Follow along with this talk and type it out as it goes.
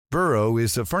Burrow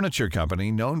is a furniture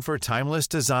company known for timeless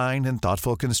design and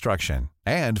thoughtful construction,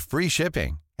 and free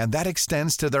shipping, and that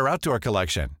extends to their outdoor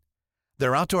collection.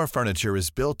 Their outdoor furniture is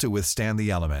built to withstand the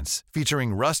elements,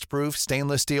 featuring rust-proof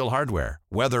stainless steel hardware,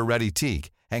 weather-ready teak,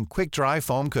 and quick-dry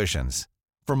foam cushions.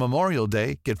 For Memorial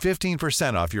Day, get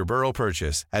 15% off your Burrow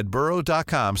purchase at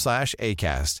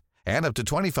burrow.com/acast, and up to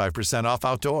 25% off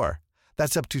outdoor.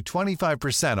 That's up to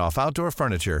 25% off outdoor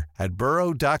furniture at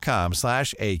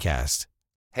burrow.com/acast.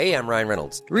 Hey, I'm Ryan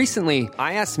Reynolds. Recently,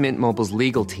 I asked Mint Mobile's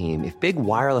legal team if big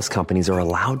wireless companies are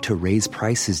allowed to raise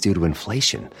prices due to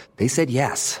inflation. They said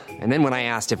yes. And then when I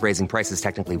asked if raising prices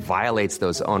technically violates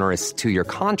those onerous two-year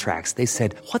contracts, they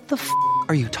said, "What the f***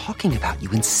 are you talking about,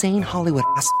 you insane Hollywood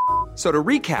ass?" So to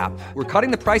recap, we're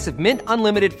cutting the price of Mint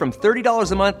Unlimited from $30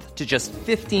 a month to just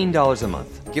 $15 a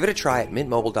month. Give it a try at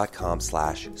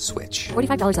mintmobile.com/switch.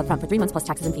 $45 up front for 3 months plus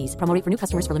taxes and fees. Promo rate for new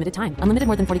customers for limited time. Unlimited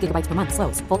more than 40 gigabytes per month.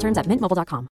 Slows full terms at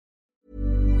mintmobile.com.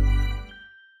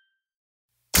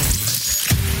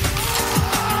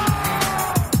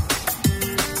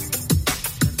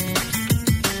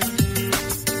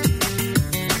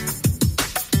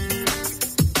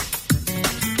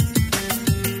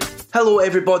 Hello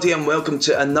everybody and welcome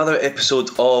to another episode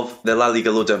of the LaLiga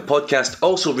Lowdown podcast,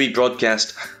 also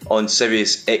rebroadcast on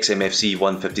Sirius XMFC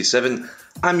 157.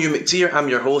 I'm Hugh McTeer, I'm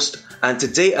your host, and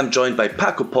today I'm joined by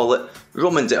Paco Pollitt,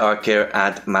 Roman de Arquer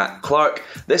and Matt Clark.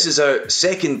 This is our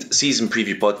second season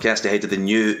preview podcast ahead of the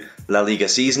new La Liga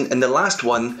season. In the last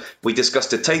one, we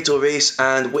discussed the title race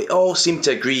and we all seem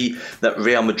to agree that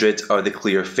Real Madrid are the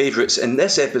clear favourites. In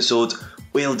this episode,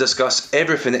 we'll discuss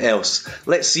everything else.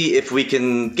 Let's see if we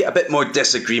can get a bit more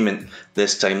disagreement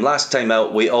this time. Last time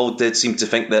out, we all did seem to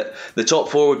think that the top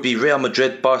four would be Real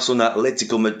Madrid, Barcelona,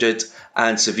 Atletico Madrid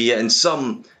and Sevilla in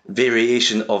some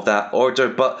variation of that order.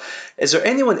 But is there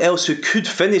anyone else who could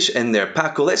finish in there?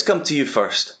 Paco, let's come to you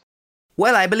first.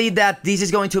 Well, I believe that this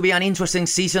is going to be an interesting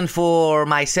season for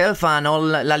myself and all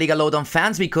La Liga Lowdown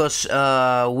fans because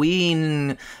we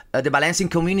in the Valencian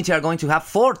community are going to have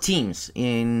 4 teams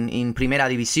in Primera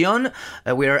División.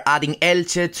 We're adding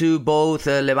Elche to both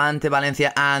Levante,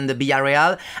 Valencia and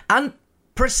Villarreal. And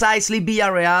precisely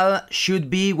Villarreal should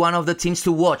be one of the teams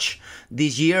to watch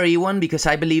this year, Ewan, because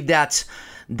I believe that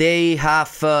they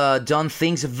have done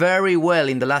things very well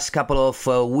in the last couple of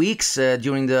weeks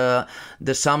during the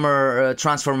summer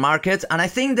transfer market. And I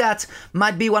think that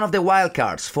might be one of the wild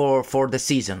cards for the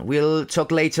season. We'll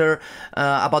talk later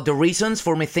about the reasons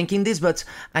for me thinking this, but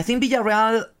I think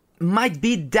Villarreal might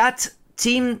be that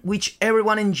team which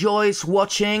everyone enjoys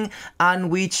watching and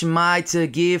which might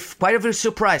give quite a few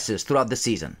surprises throughout the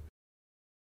season.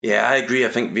 Yeah, I agree. I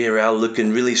think Villarreal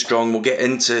looking really strong. We'll get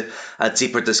into a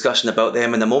deeper discussion about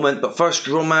them in a moment. But first,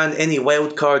 Roman, any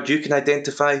wild card you can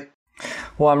identify?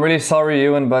 Well, I'm really sorry,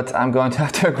 Ewan, but I'm going to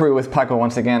have to agree with Paco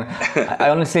once again. I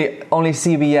only see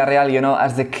Villarreal,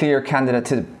 as the clear candidate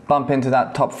to bump into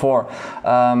that top 4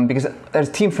 because there's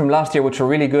teams from last year which were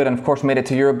really good and of course made it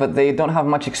to Europe, but they don't have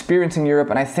much experience in Europe,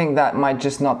 and I think that might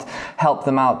just not help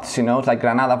them out. Like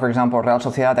Granada, for example, or Real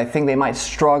Sociedad, I think they might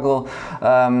struggle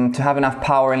to have enough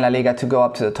power in La Liga to go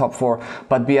up to the top 4.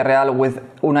 But Villarreal, with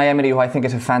Unai Emery, who I think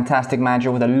is a fantastic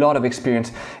manager with a lot of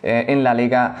experience in La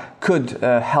Liga, could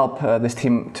help this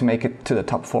team to make it to the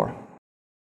top 4.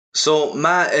 So,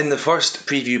 Matt, in the first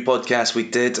preview podcast we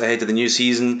did ahead of the new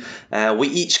season, we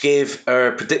each gave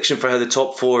our prediction for how the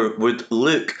top 4 would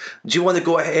look. Do you want to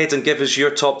go ahead and give us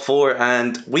your top 4?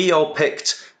 And we all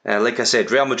picked, like I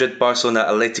said, Real Madrid, Barcelona,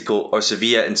 Atletico or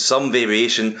Sevilla in some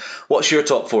variation. What's your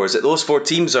top 4? Is it those 4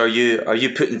 teams, or are you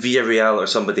putting Villarreal or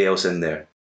somebody else in there?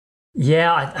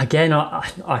 Yeah,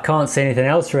 I can't see anything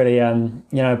else really.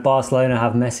 Barcelona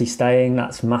have Messi staying,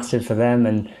 that's massive for them,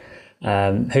 and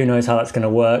who knows how that's going to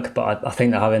work, but I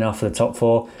think they'll have enough for the top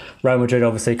 4. Real Madrid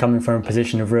obviously coming from a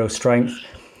position of real strength.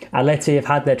 Atleti have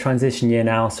had their transition year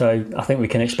now, so I think we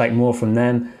can expect more from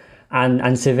them.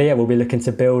 And Sevilla will be looking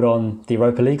to build on the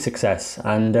Europa League success.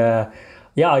 And I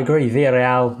agree,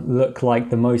 Villarreal look like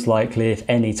the most likely, if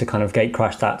any, to kind of gate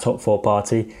crash that top 4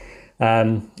 party.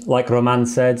 Like Roman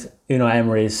said, Unai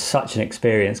Emery is such an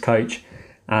experienced coach,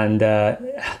 and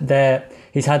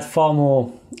he's had far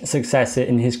more success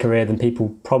in his career than people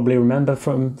probably remember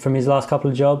from his last couple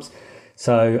of jobs.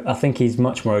 So I think he's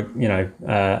much more,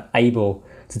 able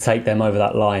to take them over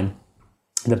that line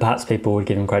than perhaps people would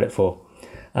give him credit for.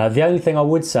 The only thing I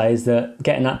would say is that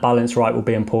getting that balance right will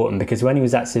be important, because when he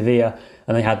was at Sevilla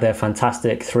and they had their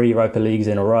fantastic 3 Europa Leagues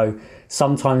in a row,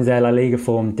 sometimes their La Liga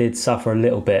form did suffer a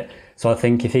little bit. So I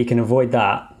think if he can avoid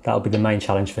that, that'll be the main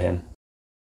challenge for him.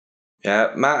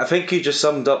 Yeah, Matt, I think you just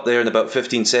summed up there in about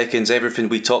 15 seconds everything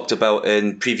we talked about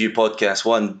in Preview Podcast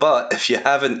 1. But if you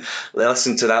haven't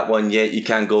listened to that one yet, you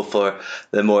can go for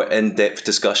the more in-depth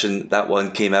discussion. That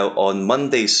one came out on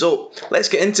Monday. So let's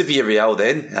get into Villarreal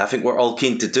then. I think we're all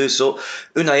keen to do so.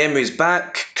 Unai Emery's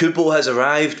back, Kubo has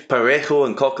arrived, Parejo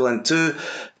and Coquelin too.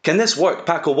 Can this work?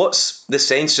 Paco, what's the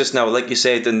sense just now, like you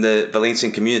said, in the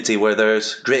Valencian community where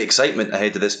there's great excitement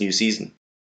ahead of this new season?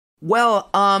 Well,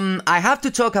 I have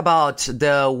to talk about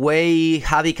the way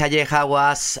Javi Calleja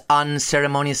was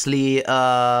unceremoniously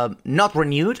not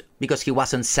renewed because he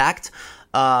wasn't sacked.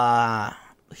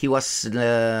 He was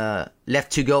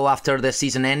left to go after the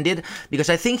season ended because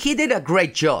I think he did a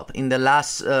great job in the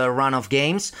last run of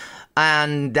games.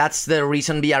 And that's the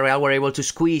reason Villarreal were able to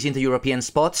squeeze into European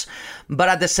spots. But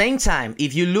at the same time,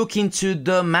 if you look into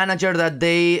the manager that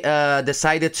they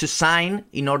decided to sign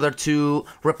in order to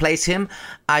replace him,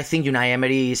 I think Unai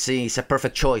Emery is a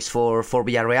perfect choice for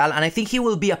Villarreal. And I think he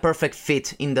will be a perfect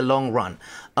fit in the long run.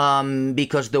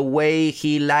 Because the way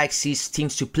he likes his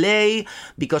teams to play,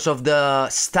 because of the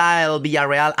style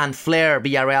Villarreal and flair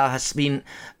Villarreal has been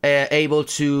able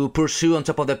to pursue on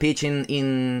top of the pitch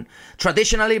in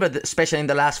traditionally, but especially in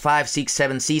the last 5, 6,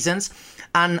 7 seasons.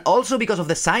 And also because of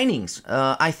the signings.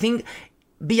 I think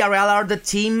Villarreal are the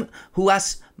team who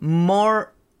has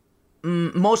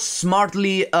most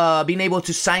smartly been able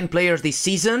to sign players this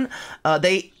season.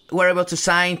 They were able to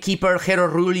sign keeper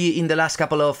Jero Rulli in the last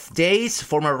couple of days,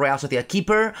 former Real Sociedad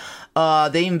keeper.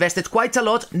 They invested quite a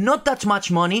lot, not that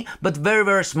much money, but very,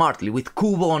 very smartly, with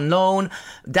Kubo on loan,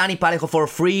 Dani Parejo for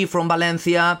free from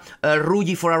Valencia,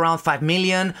 Rulli for around 5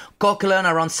 million, Coquelin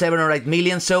around 7 or 8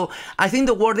 million. So I think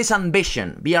the word is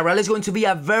ambition. Villarreal is going to be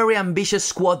a very ambitious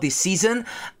squad this season,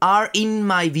 are, in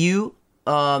my view,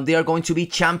 they are going to be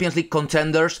Champions League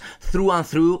contenders through and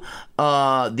through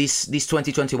this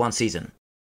 2021 season.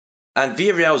 And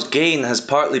Villarreal's gain has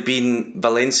partly been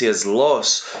Valencia's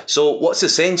loss. So what's the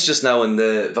sense just now in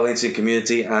the Valencian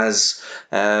community as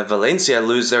Valencia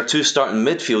lose their 2 starting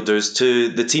midfielders to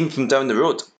the team from down the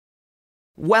road?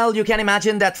 Well, you can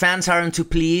imagine that fans aren't too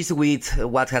pleased with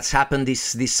what has happened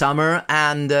this summer.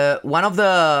 And one of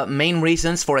the main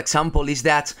reasons, for example, is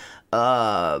that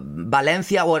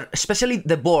Valencia, or especially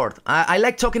the board. I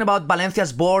like talking about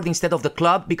Valencia's board instead of the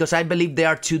club because I believe they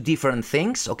are 2 different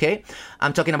things, okay?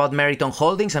 I'm talking about Meriton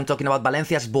Holdings, I'm talking about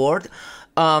Valencia's board.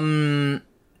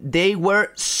 They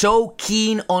were so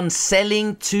keen on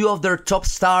selling 2 of their top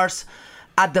stars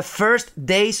at the first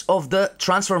days of the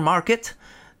transfer market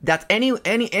that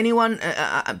anyone...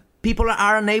 people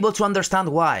are unable to understand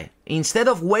why. Instead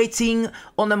of waiting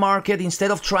on the market, instead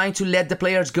of trying to let the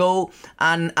players go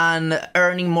and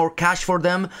earning more cash for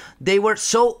them, they were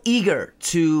so eager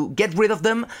to get rid of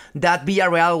them that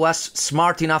Villarreal was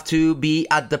smart enough to be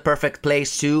at the perfect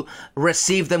place to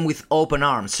receive them with open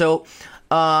arms. So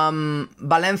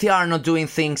Valencia are not doing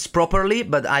things properly,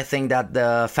 but I think that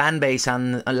the fan base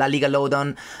and LaLiga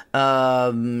Lowdown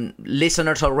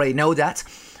listeners already know that.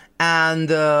 And,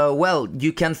 well,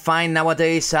 you can find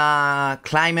nowadays a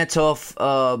climate of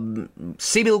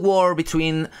civil war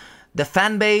between the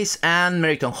fan base and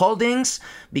Meriton Holdings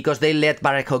because they let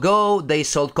Parejo go, they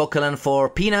sold Coquelin for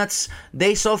peanuts,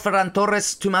 they sold Ferran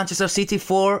Torres to Manchester City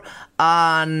for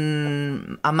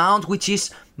an amount which is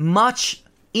much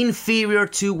inferior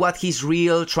to what his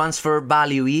real transfer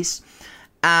value is.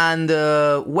 And,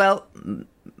 well...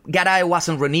 Garay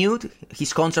wasn't renewed,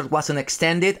 his contract wasn't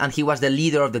extended, and he was the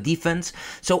leader of the defense.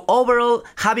 So overall,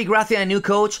 Javi Gracia, a new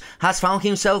coach, has found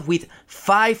himself with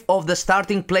 5 of the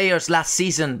starting players last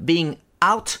season being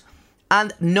out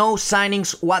and no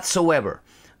signings whatsoever.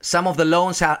 Some of the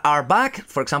loans are back,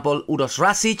 for example, Uros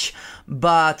Rasic,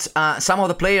 but some of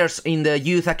the players in the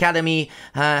youth academy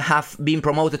have been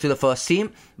promoted to the first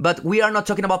team. But we are not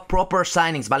talking about proper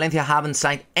signings. Valencia haven't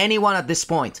signed anyone at this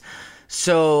point.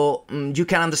 So you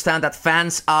can understand that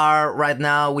fans are right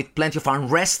now with plenty of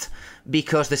unrest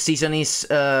because the season is,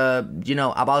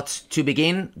 about to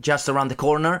begin just around the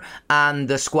corner and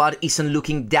the squad isn't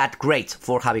looking that great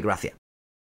for Javi Gracia.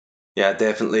 Yeah,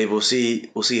 definitely. We'll see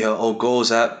how it all goes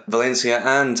at Valencia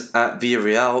and at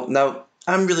Villarreal. Now,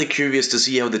 I'm really curious to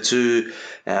see how the 2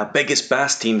 biggest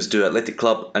Basque teams do, Athletic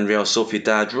Club and Real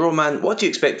Sociedad. Roman, what do you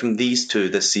expect from these 2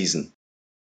 this season?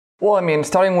 Well, I mean,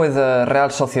 starting with Real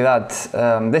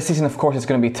Sociedad, this season, of course, is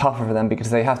going to be tougher for them because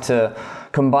they have to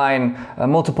combine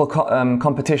multiple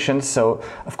competitions. So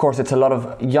of course it's a lot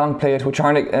of young players which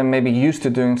aren't maybe used to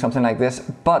doing something like this,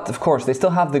 but of course they still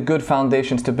have the good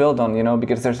foundations to build on,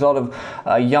 because there's a lot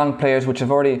of young players which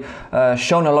have already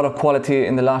shown a lot of quality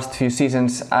in the last few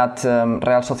seasons at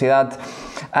Real Sociedad.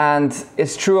 And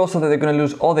it's true also that they're going to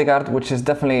lose Odegaard, which is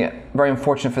definitely very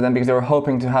unfortunate for them because they were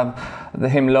hoping to have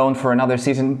him loaned for another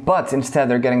season, but instead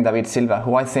they're getting David Silva,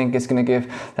 who I think is going to give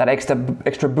that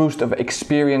extra boost of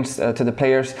experience to the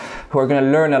players who are going to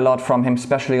learn a lot from him,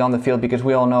 especially on the field, because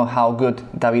we all know how good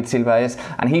David Silva is,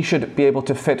 and he should be able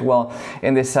to fit well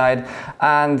in this side.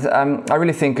 And I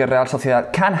really think Real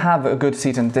Sociedad can have a good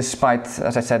season despite,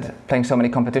 as I said, playing so many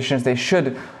competitions. They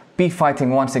should be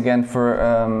fighting once again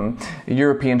for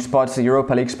European spots, the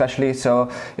Europa League especially. So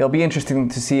it'll be interesting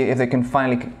to see if they can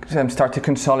finally start to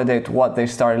consolidate what they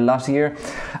started last year.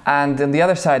 And on the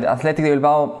other side, Athletic de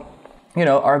Bilbao,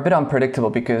 are a bit unpredictable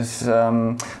because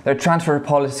their transfer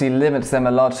policy limits them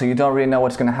a lot, so you don't really know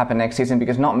what's going to happen next season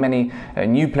because not many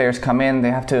new players come in. They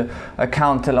have to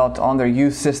count a lot on their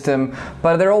youth system,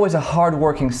 but they're always a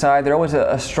hard-working side. They're always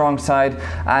a strong side,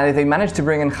 and if they manage to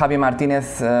bring in Javi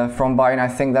Martinez from Bayern, I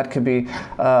think that could be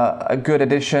a good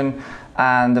addition.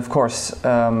 And of course,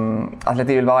 Athletic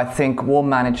Bilbao, I think, will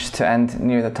manage to end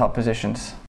near the top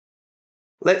positions.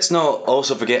 Let's not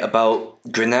also forget about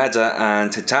Granada and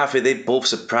Getafe. They both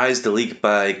surprised the league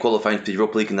by qualifying for the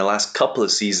Europa League in the last couple of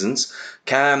seasons.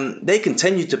 Can they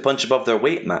continue to punch above their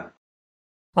weight, Matt?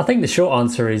 I think the short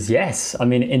answer is yes. I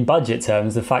mean, in budget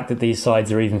terms, the fact that these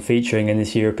sides are even featuring in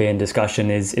this European discussion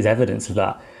is evidence of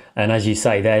that. And as you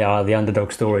say, they are the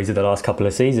underdog stories of the last couple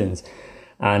of seasons.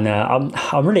 And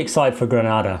I'm really excited for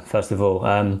Granada, first of all.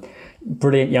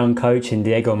 Brilliant young coach in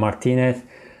Diego Martinez.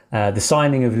 The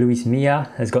signing of Luis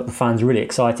Milla has got the fans really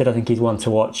excited. I think he's one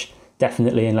to watch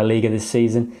definitely in La Liga this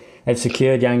season. They've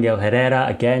secured Yangel Herrera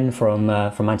again from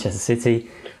Manchester City.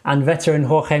 And veteran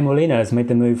Jorge Molina has made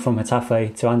the move from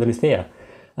Getafe to Andalusia.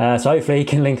 So hopefully he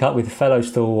can link up with fellow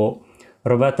stalwart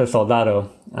Roberto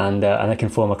Soldado and they can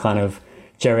form a kind of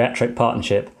geriatric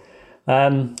partnership.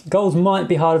 Goals might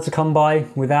be harder to come by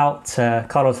without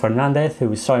Carlos Fernandez, who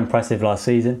was so impressive last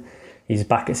season. He's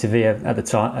back at Sevilla at the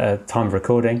time of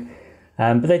recording.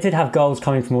 But they did have goals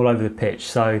coming from all over the pitch.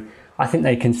 So I think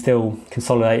they can still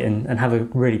consolidate and have a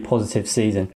really positive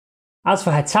season. As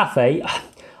for Getafe,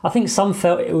 I think some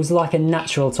felt it was like a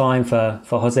natural time for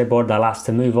Jose Bordalas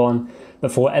to move on.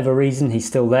 But for whatever reason, he's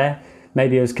still there.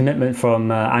 Maybe it was commitment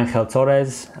from Angel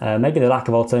Torres. Maybe the lack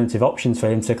of alternative options for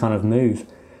him to kind of move.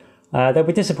 They'll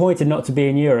be disappointed not to be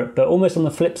in Europe. But almost on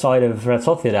the flip side of Real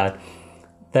Sociedad,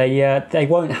 they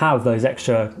won't have those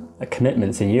extra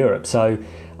commitments in Europe. So,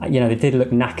 they did look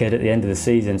knackered at the end of the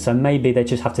season. So maybe they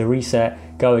just have to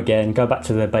reset, go again, go back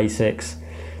to the basics.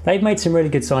 They've made some really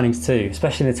good signings too,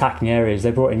 especially in attacking areas.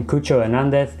 They brought in Cucho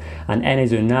Hernandez and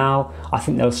Enes Unal. I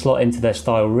think they'll slot into their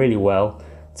style really well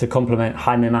to complement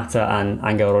Jaime Mata and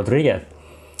Angel Rodriguez.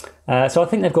 So I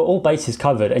think they've got all bases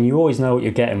covered, and you always know what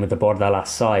you're getting with the Bordalas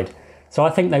side. So I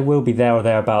think they will be there or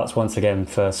thereabouts once again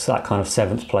for that kind of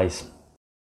 7th place.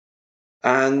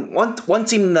 And one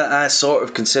team that I sort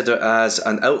of consider as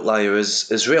an outlier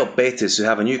is Real Betis, who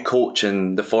have a new coach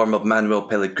in the form of Manuel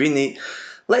Pellegrini.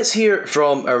 Let's hear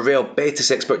from our Real Betis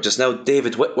expert just now,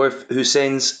 David Whitworth, who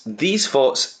sends these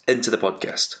thoughts into the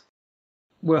podcast.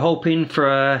 We're hoping for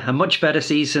a much better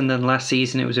season than last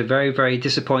season. It was a very, very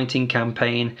disappointing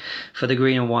campaign for the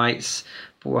Green and Whites.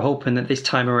 But we're hoping that this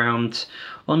time around,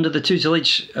 under the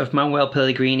tutelage of Manuel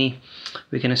Pellegrini,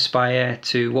 we can aspire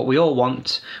to what we all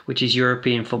want, which is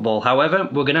European football. However,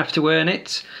 we're going to have to earn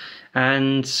it,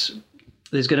 and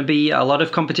there's going to be a lot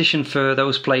of competition for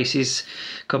those places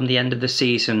come the end of the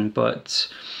season. But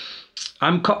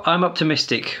I'm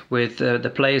optimistic with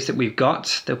the players that we've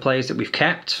got, the players that we've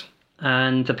kept,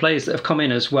 and the players that have come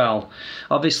in as well.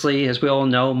 Obviously, as we all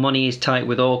know, money is tight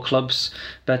with all clubs.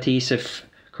 Betis have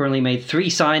currently made 3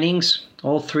 signings,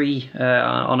 all 3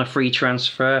 on a free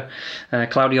transfer.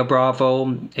 Claudio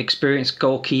Bravo, experienced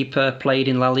goalkeeper, played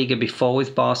in La Liga before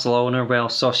with Barcelona, Real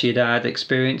Sociedad,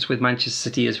 experience with Manchester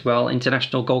City as well,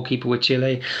 international goalkeeper with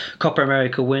Chile, Copa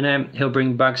America winner. He'll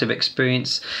bring bags of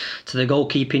experience to the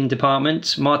goalkeeping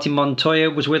department. Martin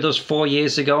Montoya was with us 4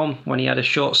 years ago when he had a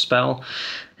short spell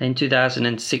in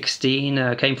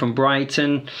 2016, came from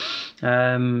Brighton.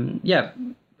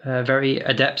 Very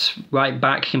adept right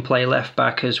back, can play left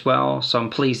back as well. So I'm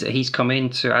pleased that he's come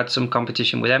in to add some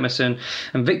competition with Emerson.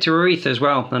 And Victor Ruiz as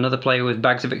well, another player with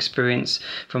bags of experience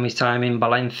from his time in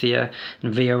Valencia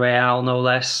and Villarreal, no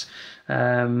less.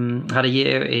 Had a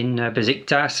year in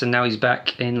Besiktas, and now he's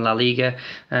back in La Liga.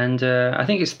 And I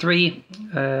think it's 3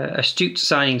 astute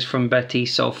signings from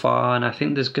Betis so far, and I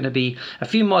think there's going to be a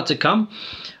few more to come.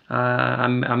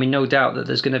 I'm in no doubt that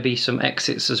there's going to be some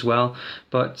exits as well.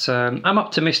 But I'm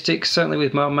optimistic, certainly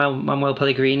with Manuel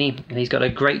Pellegrini. And he's got a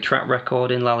great track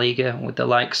record in La Liga with the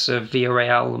likes of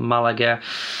Villarreal, Malaga,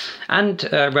 and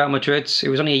Real Madrid. It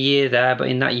was only a year there, but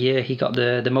in that year he got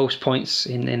the most points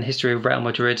in the history of Real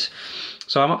Madrid.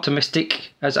 So I'm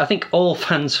optimistic, as I think all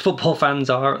football fans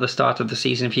are at the start of the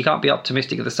season. If you can't be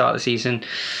optimistic at the start of the season,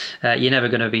 you're never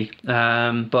going to be.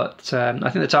 But I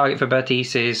think the target for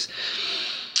Betis is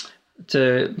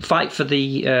to fight for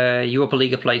the Europa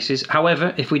League places.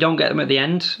 However, if we don't get them at the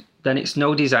end, then it's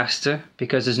no disaster,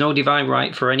 because there's no divine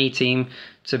right for any team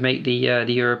to make the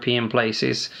European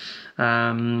places.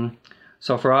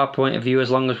 So for our point of view, as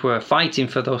long as we're fighting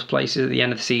for those places at the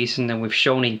end of the season, and we've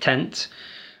shown intent,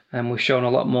 and we've shown a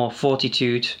lot more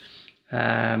fortitude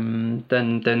than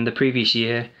the previous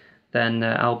year, then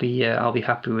I'll be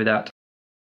happy with that.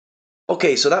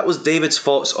 Okay, so that was David's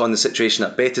thoughts on the situation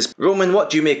at Betis. Roman, what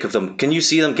do you make of them? Can you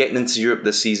see them getting into Europe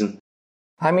this season?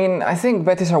 I mean, I think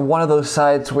Betis are one of those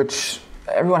sides which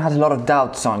everyone has a lot of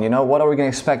doubts on. What are we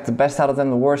going to expect? The best out of them,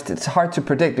 the worst? It's hard to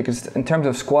predict, because in terms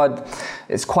of squad,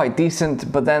 it's quite decent,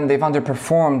 but then they've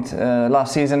underperformed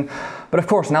last season. But of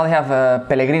course, now they have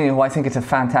Pellegrini, who I think is a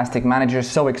fantastic manager,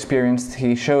 so experienced.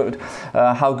 He showed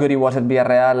how good he was at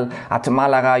Villarreal, at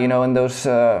Malaga, in those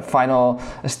final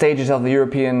stages of the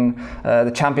European,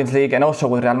 the Champions League, and also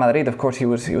with Real Madrid. Of course, he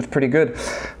was pretty good.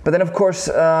 But then, of course,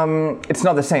 it's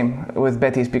not the same with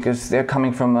Betis, because they're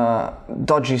coming from a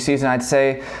dodgy season, I'd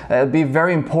say. It'll be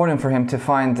very important for him to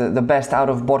find the best out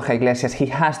of Borja Iglesias. He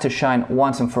has to shine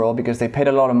once and for all, because they paid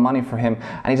a lot of money for him,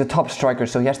 and he's a top striker,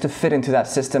 so he has to fit into that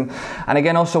system. And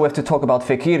again, also we have to talk about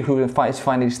Fekir, who is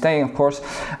finally staying, of course,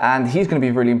 and he's going to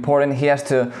be really important. He has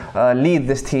to lead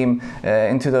this team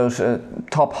into those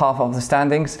top half of the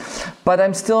standings. But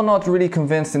I'm still not really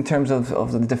convinced in terms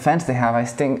of the defense they have. I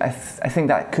think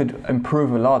that could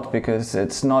improve a lot, because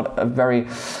it's not a very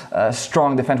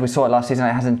strong defense. We saw it last season.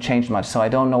 It hasn't changed much, so I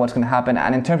don't know what's going to happen.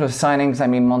 And in terms of signings, I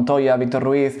mean, Montoya, Victor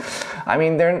Ruiz, I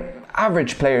mean, they're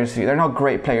average players. They're not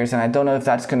great players, and I don't know if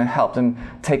that's going to help them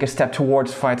take a step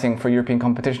towards fighting for European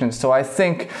competition. So I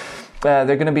think they're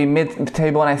going to be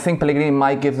mid-table, and I think Pellegrini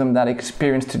might give them that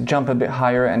experience to jump a bit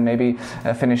higher and maybe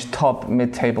finish top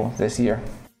mid-table this year.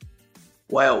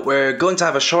 Well, we're going to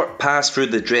have a short pass through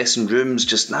the dressing rooms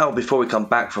just now before we come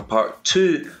back for part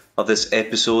 2 of this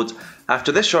episode.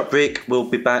 After this short break, we'll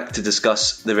be back to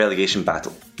discuss the relegation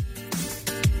battle.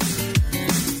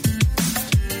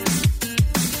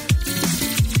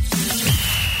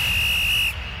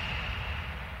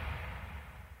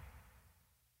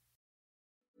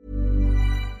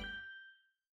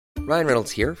 Ryan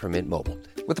Reynolds here from Mint Mobile.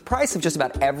 With the price of just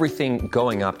about everything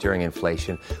going up during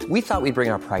inflation, we thought we'd bring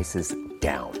our prices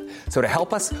down. So to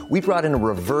help us, we brought in a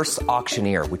reverse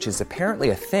auctioneer, which is apparently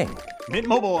a thing. Mint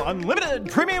Mobile Unlimited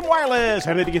Premium Wireless.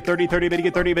 How to get 30, 30, how to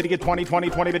get 30, how to get 20, 20,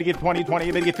 20, how to get 20, 20,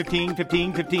 how to get 15,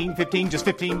 15, 15, 15, just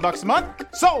 $15 a month?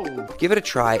 Sold! Give it a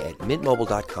try at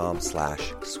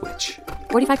mintmobile.com/switch.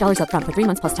 $45 up front for 3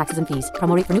 months plus taxes and fees.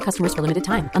 Promo rate for new customers for limited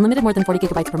time. Unlimited more than 40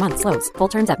 gigabytes per month. Slows full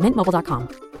terms at mintmobile.com.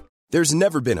 There's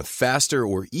never been a faster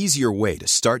or easier way to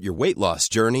start your weight loss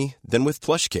journey than with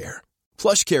PlushCare.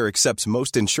 PlushCare accepts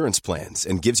most insurance plans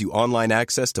and gives you online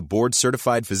access to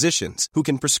board-certified physicians who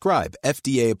can prescribe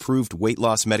FDA-approved weight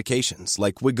loss medications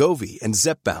like Wegovy and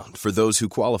Zepbound for those who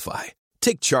qualify.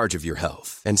 Take charge of your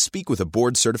health and speak with a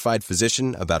board-certified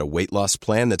physician about a weight loss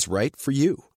plan that's right for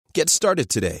you. Get started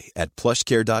today at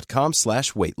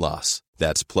plushcare.com/weight loss.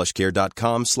 That's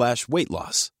plushcare.com/weight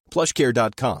loss.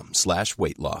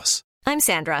 plushcare.com/weight loss. I'm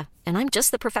Sandra, and I'm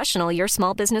just the professional your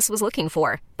small business was looking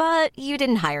for. But you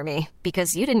didn't hire me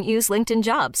because you didn't use LinkedIn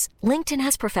Jobs. LinkedIn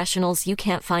has professionals you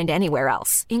can't find anywhere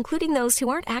else, including those who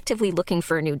aren't actively looking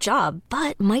for a new job,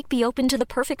 but might be open to the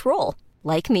perfect role,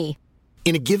 like me.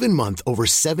 In a given month, over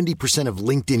 70% of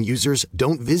LinkedIn users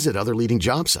don't visit other leading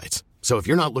job sites. So if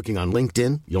you're not looking on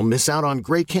LinkedIn, you'll miss out on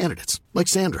great candidates, like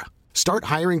Sandra. Start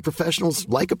hiring professionals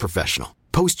like a professional.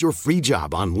 Post your free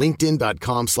job on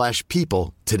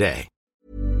linkedin.com/people today.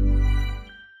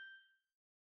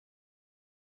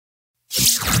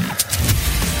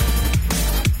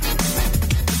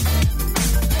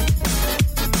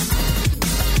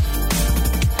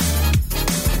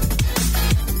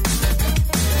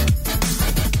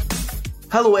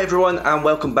 Hello everyone and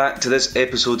welcome back to this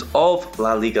episode of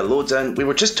La Liga Lowdown. We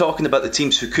were just talking about the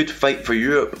teams who could fight for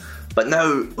Europe, but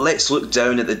now let's look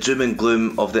down at the doom and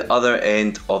gloom of the other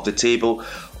end of the table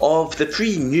of the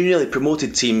newly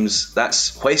promoted teams.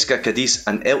 That's Huesca, Cadiz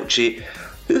and Elche.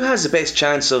 Who has the best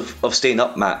chance of staying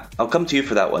up, Matt? I'll come to you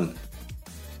for that one.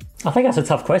 I think that's a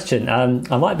tough question.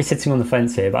 I might be sitting on the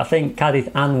fence here, but I think Cadiz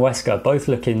and Huesca both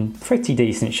look in pretty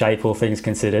decent shape, all things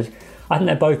considered. I think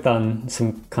they've both done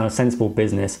some kind of sensible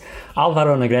business.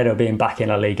 Álvaro Negredo being back in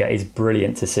La Liga is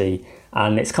brilliant to see,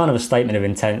 and it's kind of a statement of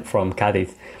intent from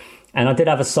Cadiz. And I did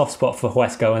have a soft spot for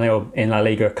Huesca when they were in La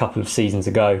Liga a couple of seasons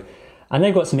ago. And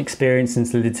they've got some experience and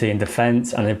solidity in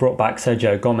defence, and they brought back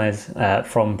Sergio Gomez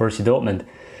from Borussia Dortmund.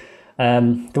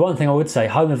 The one thing I would say,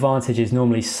 home advantage is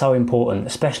normally so important,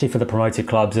 especially for the promoted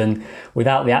clubs, and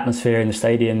without the atmosphere in the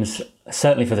stadiums,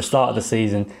 certainly for the start of the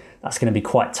season, that's going to be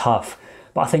quite tough.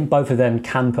 But I think both of them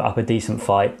can put up a decent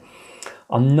fight.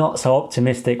 I'm not so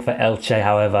optimistic for Elche,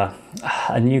 however.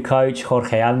 A new coach,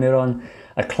 Jorge Almiron,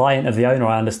 a client of the owner,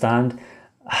 I understand.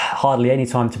 Hardly any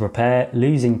time to prepare,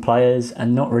 losing players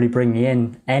and not really bringing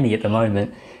in any at the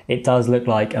moment. It does look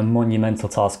like a monumental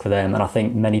task for them, and I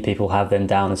think many people have them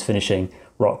down as finishing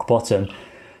rock bottom.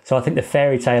 So I think the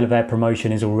fairy tale of their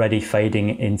promotion is already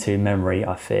fading into memory,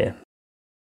 I fear.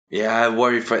 Yeah, I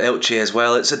worry for Elche as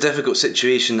well. It's a difficult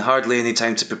situation, hardly any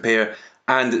time to prepare,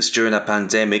 and it's during a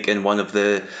pandemic in one of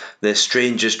the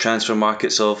strangest transfer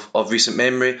markets of recent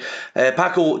memory.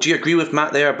 Paco, do you agree with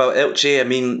Matt there about Elche? I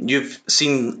mean, you've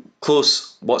seen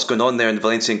close what's going on there in the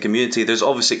Valencian community. There's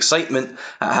obviously excitement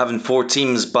at having 4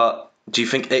 teams, but do you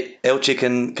think Elche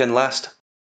can last?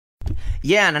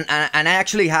 Yeah, and I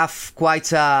actually have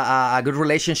quite a good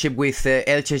relationship with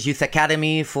Elche's Youth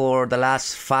Academy for the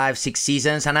last 5-6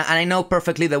 seasons, and I know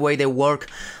perfectly the way they work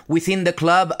within the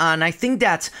club, and I think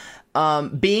that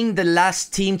being the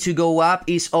last team to go up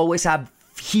is always a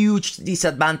huge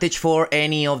disadvantage for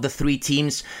any of the 3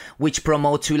 teams which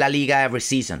promote to La Liga every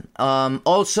season.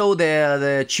 Also,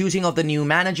 the choosing of the new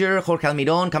manager, Jorge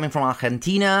Almiron, coming from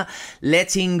Argentina,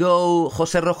 letting go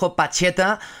José Rojo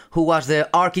Pacheta, who was the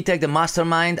architect, the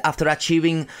mastermind, after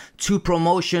achieving 2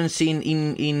 promotions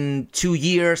in 2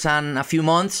 years and a few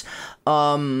months.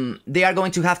 They are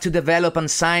going to have to develop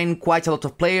and sign quite a lot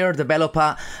of players, develop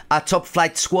a top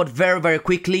flight squad very, very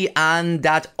quickly, and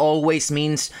that always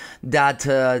means that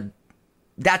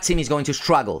that team is going to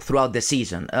struggle throughout the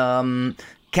season.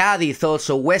 Cadiz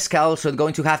also, Huesca also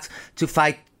going to have to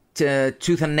fight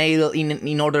tooth and nail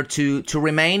in order to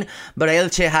remain, but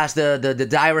Elche has the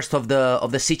direst of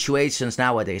the situations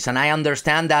nowadays, and I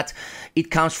understand that it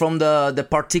comes from the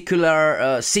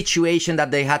particular situation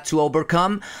that they had to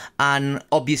overcome, and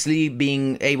obviously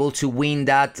being able to win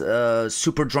that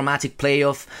super dramatic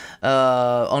playoff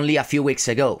only a few weeks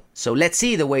ago. So let's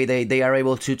see the way they are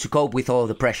able to cope with all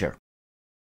the pressure.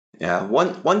 Yeah,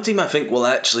 one team I think will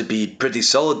actually be pretty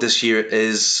solid this year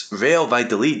is Real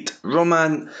Valladolid.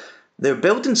 Roman, they're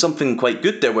building something quite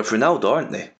good there with Ronaldo,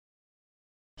 aren't they?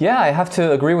 Yeah, I have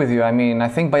to agree with you. I mean, I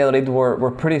think Valladolid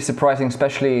were pretty surprising,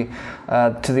 especially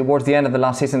towards the end of the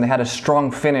last season. They had a strong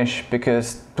finish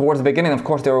because towards the beginning, of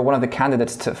course, they were one of the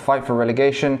candidates to fight for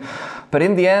relegation. But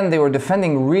in the end, they were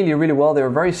defending really, really well. They were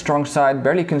a very strong side,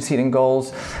 barely conceding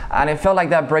goals. And it felt like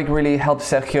that break really helped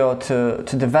Sergio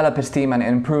to develop his team and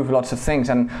improve lots of things.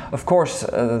 And of course,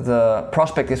 the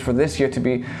prospect is for this year to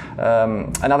be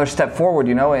another step forward,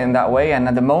 you know, in that way. And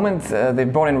at the moment,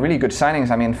 they've brought in really good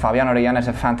signings. I mean, Fabián Orellana is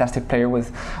a fantastic player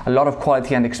with a lot of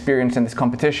quality and experience in this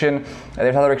competition.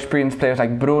 There's other experienced players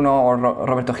like Bruno or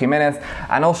Roberto Jiménez.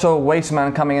 And also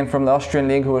Weissman coming in from the Austrian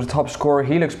league, who was a top scorer.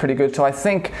 He looks pretty good. So I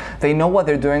think they know what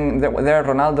they're doing there.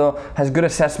 Ronaldo has good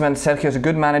assessment, Sergio's a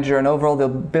good manager, and overall they're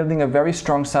building a very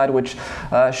strong side which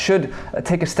should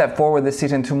take a step forward this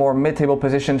season to more mid-table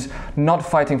positions, not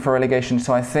fighting for relegation.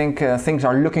 So I think things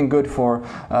are looking good for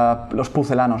Los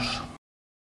Pucelanos.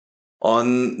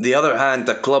 On the other hand,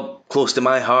 a club close to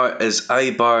my heart is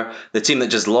Eibar, the team that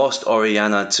just lost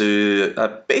Orellana to a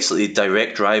basically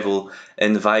direct rival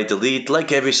in Valladolid.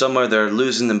 Like every summer, they're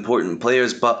losing important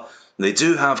players, but they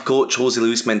do have coach José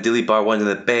Luis Mendilibar, one of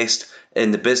the best in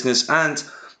the business, and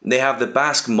they have the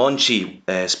Basque Monchi,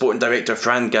 sporting director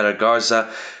Fran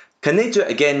Garragarza. Can they do it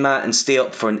again, Matt, and stay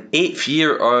up for an 8th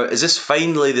year, or is this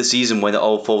finally the season when it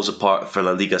all falls apart for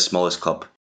La Liga's smallest club?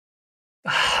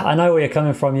 I know where you're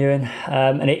coming from, Ewan,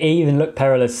 and it even looked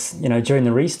perilous, you know, during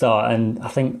the restart. And I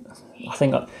think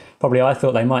probably I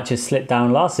thought they might just slip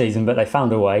down last season, but they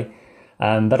found a way.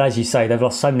 But as you say, they've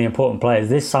lost so many important players.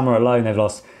 This summer alone, they've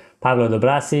lost Pablo de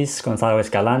Brasis, Gonzalo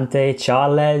Escalante,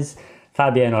 Charles,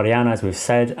 Fabian Oriana, as we've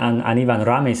said, and Ivan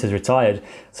Ramis has retired.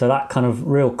 So that kind of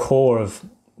real core of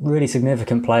really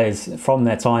significant players from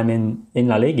their time in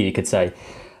La Liga, you could say.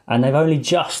 And they've only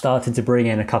just started to bring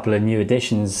in a couple of new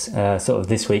additions sort of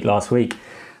this week, last week,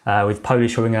 with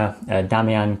Polish winger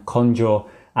Damian Konjo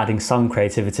adding some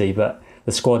creativity, but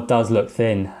the squad does look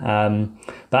thin.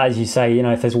 But as you say,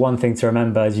 if there's one thing to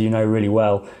remember, as you know really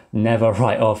well, never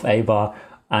write off Eibar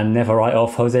and never write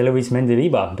off Jose Luis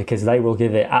Mendilibar, because they will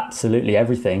give it absolutely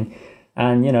everything.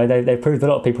 And, they've proved a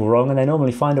lot of people wrong, and they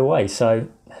normally find a way. So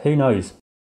who knows?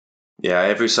 Yeah,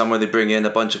 every summer they bring in a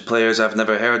bunch of players I've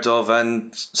never heard of,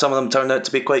 and some of them turn out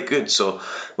to be quite good. So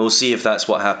we'll see if that's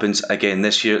what happens again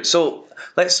this year. So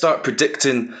let's start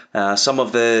predicting some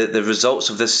of the results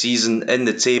of this season in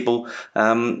the table.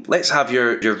 Let's have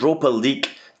your Europa League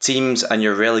teams and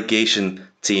your relegation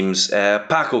teams.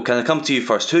 Paco, can I come to you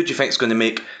first? Who do you think is going to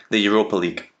make the Europa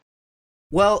League?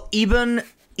 Well, even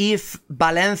if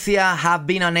Valencia have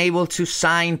been unable to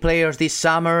sign players this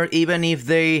summer, even if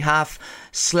they have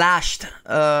slashed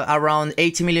around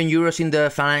 80 million euros in the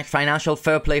financial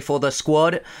fair play for the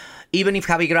squad, even if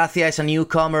Javi Gracia is a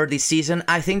newcomer this season,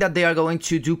 I think that they are going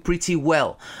to do pretty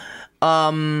well.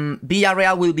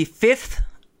 Villarreal will be 5th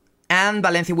and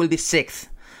Valencia will be 6th.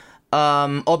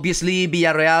 Obviously,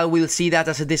 Villarreal will see that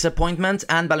as a disappointment,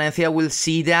 and Valencia will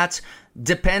see that,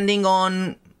 depending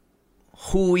on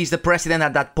who is the president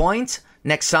at that point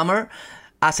next summer,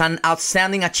 as an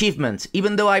outstanding achievement,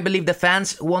 even though I believe the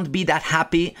fans won't be that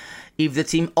happy if the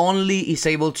team only is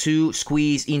able to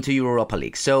squeeze into Europa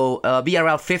League. So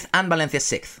Villarreal 5th and Valencia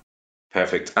 6th.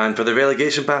 Perfect. And for the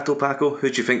relegation battle, Paco, who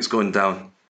do you think's going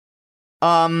down?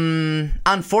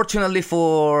 Unfortunately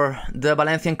for the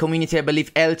Valencian community, I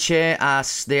believe Elche,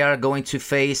 as they are going to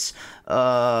face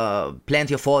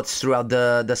plenty of odds throughout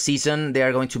the season. They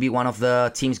are going to be one of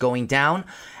the teams going down.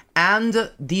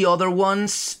 And the other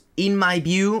ones, in my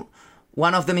view,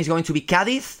 one of them is going to be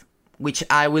Cádiz, which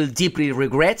I will deeply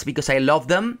regret because I love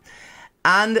them.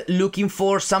 And looking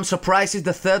for some surprises,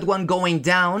 the third one going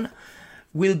down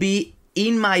will be,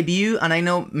 in my view, and I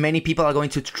know many people are going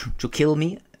to kill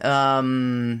me,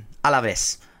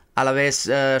 Alaves.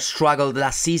 Alaves struggled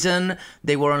last season.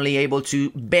 They were only able to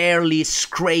barely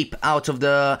scrape out of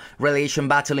the relegation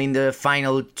battle in the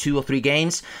final 2 or 3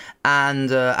 games.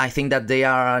 And I think that they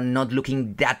are not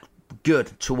looking that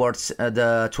good towards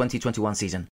the 2021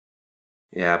 season.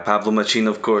 Yeah, Pablo Machin,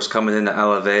 of course, coming in at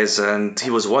Alaves, and he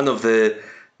was one of the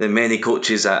many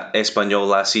coaches at Espanyol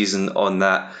last season on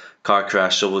that car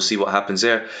crash, so we'll see what happens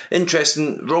there.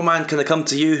 Interesting. Roman, can I come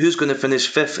to you? Who's going to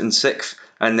finish 5th and 6th,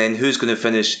 and then who's going to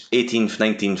finish 18th,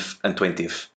 19th and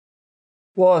 20th?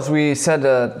 Well, as we said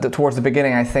towards the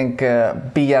beginning, I think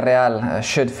Villarreal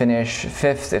should finish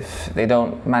 5th if they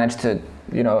don't manage to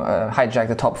hijack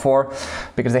the top 4,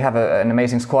 because they have an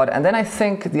amazing squad. And then I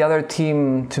think the other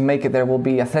team to make it there will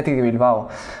be Athletic de Bilbao.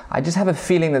 I just have a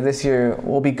feeling that this year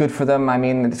will be good for them. I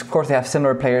mean, of course they have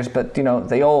similar players, but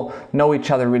they all know each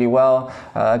other really well.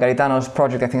 Garitano's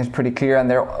project, I think, is pretty clear,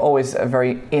 and they're always a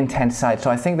very intense side. So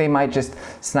I think they might just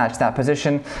snatch that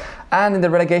position. And in the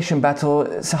relegation battle,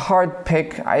 it's a hard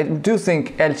pick. I do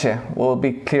think Elche will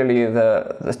be clearly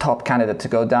the top candidate to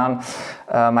go down.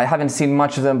 I haven't seen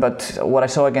much of them, but what I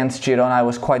saw against Girona, I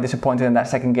was quite disappointed in that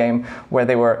second game, where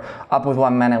they were up with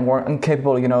one man and were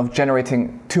incapable, of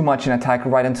generating too much in attack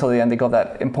right until the end. They got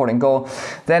that important goal.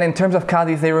 Then in terms of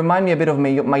Cádiz, they remind me a bit of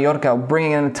Mallorca,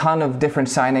 bringing in a ton of different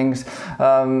signings.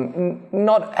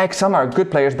 Some are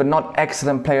good players, but not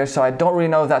excellent players. So I don't really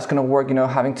know if that's going to work,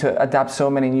 having to adapt so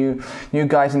many new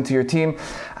guys into your team.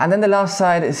 And then the last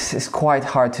side is quite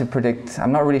hard to predict.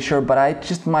 I'm not really sure, but I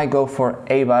just might go for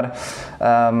Eibar,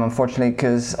 unfortunately,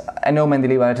 because I know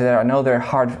Mendilibar is there. I know they're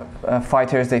hard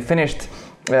fighters. They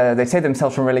saved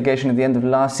themselves from relegation at the end of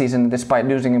last season, despite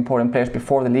losing important players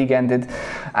before the league ended,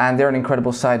 and they're an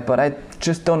incredible side, but I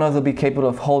just don't know if they'll be capable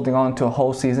of holding on to a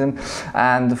whole season.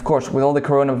 And of course, with all the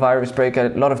coronavirus break, a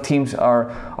lot of teams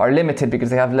are limited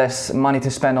because they have less money to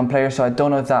spend on players, so I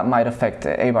don't know if that might affect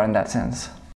Eibar in that sense.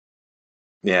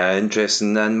 Yeah,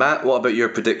 interesting. And Matt, what about your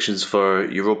predictions for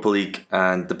Europa League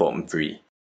and the bottom 3?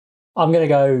 I'm going to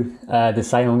go the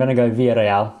same. I'm going to go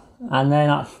Villarreal. And then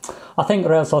I think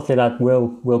Real Sociedad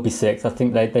will be 6th. I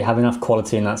think they have enough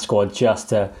quality in that squad just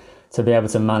to be able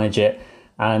to manage it.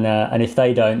 And if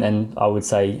they don't, then I would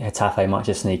say Getafe might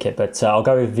just sneak it. But I'll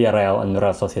go with Villarreal and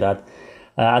Real Sociedad.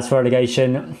 As for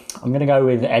relegation, I'm going to go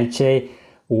with Elche,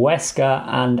 Huesca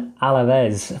and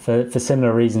Alaves for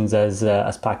similar reasons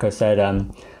as Paco said.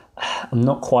 I'm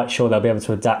not quite sure they'll be able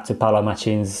to adapt to Pablo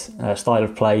Machin's style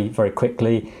of play very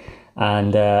quickly.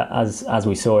 And as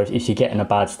we saw, if you get in a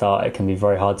bad start, it can be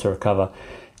very hard to recover.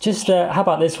 Just how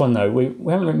about this one, though? We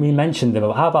haven't really mentioned them,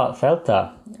 but how about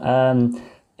Celta?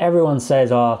 Everyone says,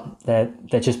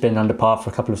 they've just been under par for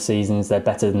a couple of seasons. They're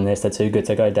better than this. They're too good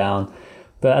to go down.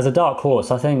 But as a dark horse,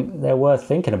 I think they're worth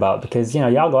thinking about because,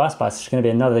 Iago Aspas is going to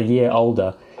be another year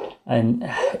older. And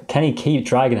can he keep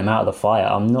dragging him out of the fire?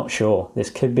 I'm not sure. This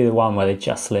could be the one where they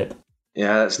just slip.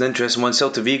 Yeah, that's an interesting one.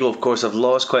 Celta Vigo, of course, have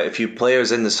lost quite a few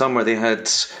players in the summer. They had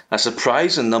a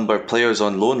surprising number of players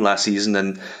on loan last season,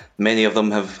 and many of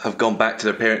them have gone back to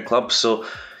their parent clubs. So,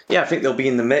 yeah, I think they'll be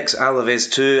in the mix.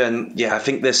 Alaves too, and yeah, I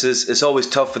think it's always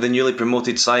tough for the newly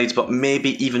promoted sides, but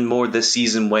maybe even more this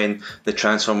season when the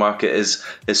transfer market is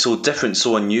so different,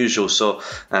 so unusual. So,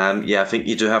 I think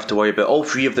you do have to worry about all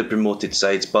three of the promoted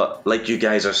sides. But like you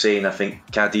guys are saying, I think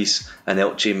Cadiz and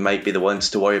Elche might be the ones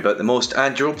to worry about the most.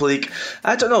 And Europa League,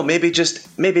 I don't know, maybe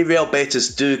Real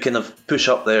Betis do kind of push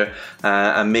up there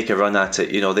and make a run at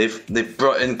it. They've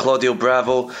brought in Claudio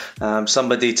Bravo,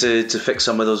 somebody to fix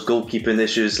some of those goalkeeping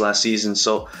issues last season,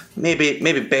 so maybe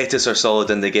Betis are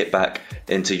solid and they get back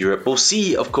into Europe. We'll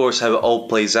see, of course, how it all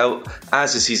plays out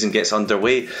as the season gets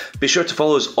underway. Be sure to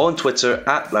follow us on Twitter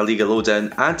at La Liga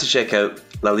Lowdown and to check out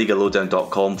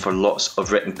LaLigaLowdown.com for lots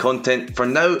of written content. For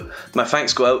now, my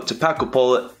thanks go out to Paco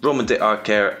Pollitt, Roman de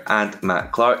Arquer and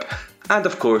Matt Clark, and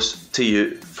of course to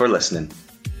you for listening.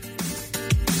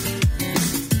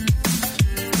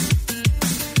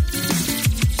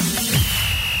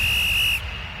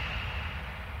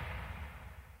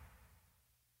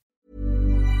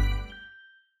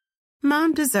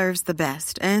 Mom deserves the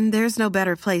best, and there's no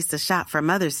better place to shop for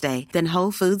Mother's Day than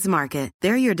Whole Foods Market.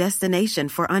 They're your destination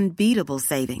for unbeatable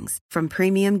savings, from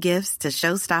premium gifts to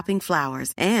show-stopping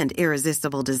flowers and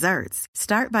irresistible desserts.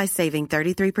 Start by saving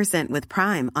 33% with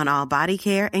Prime on all body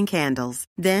care and candles.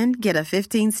 Then get a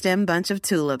 15-stem bunch of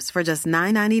tulips for just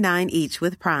 $9.99 each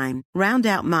with Prime. Round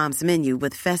out Mom's menu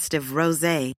with festive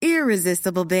rosé,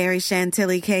 irresistible berry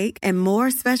chantilly cake, and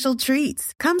more special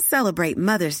treats. Come celebrate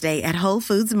Mother's Day at Whole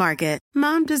Foods Market.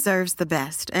 Mom deserves the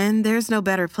best, and there's no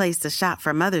better place to shop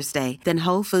for Mother's Day than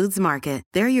Whole Foods Market.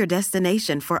 They're your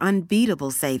destination for unbeatable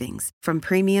savings, from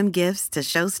premium gifts to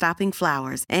show-stopping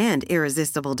flowers and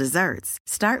irresistible desserts.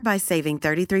 Start by saving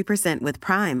 33% with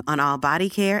Prime on all body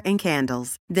care and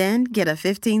candles. Then get a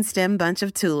 15-stem bunch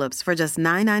of tulips for just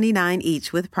 $9.99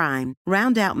 each with Prime.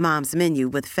 Round out Mom's menu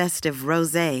with festive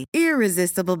rosé,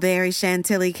 irresistible berry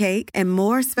chantilly cake, and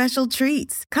more special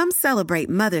treats. Come celebrate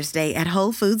Mother's Day at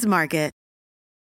Whole Foods Market.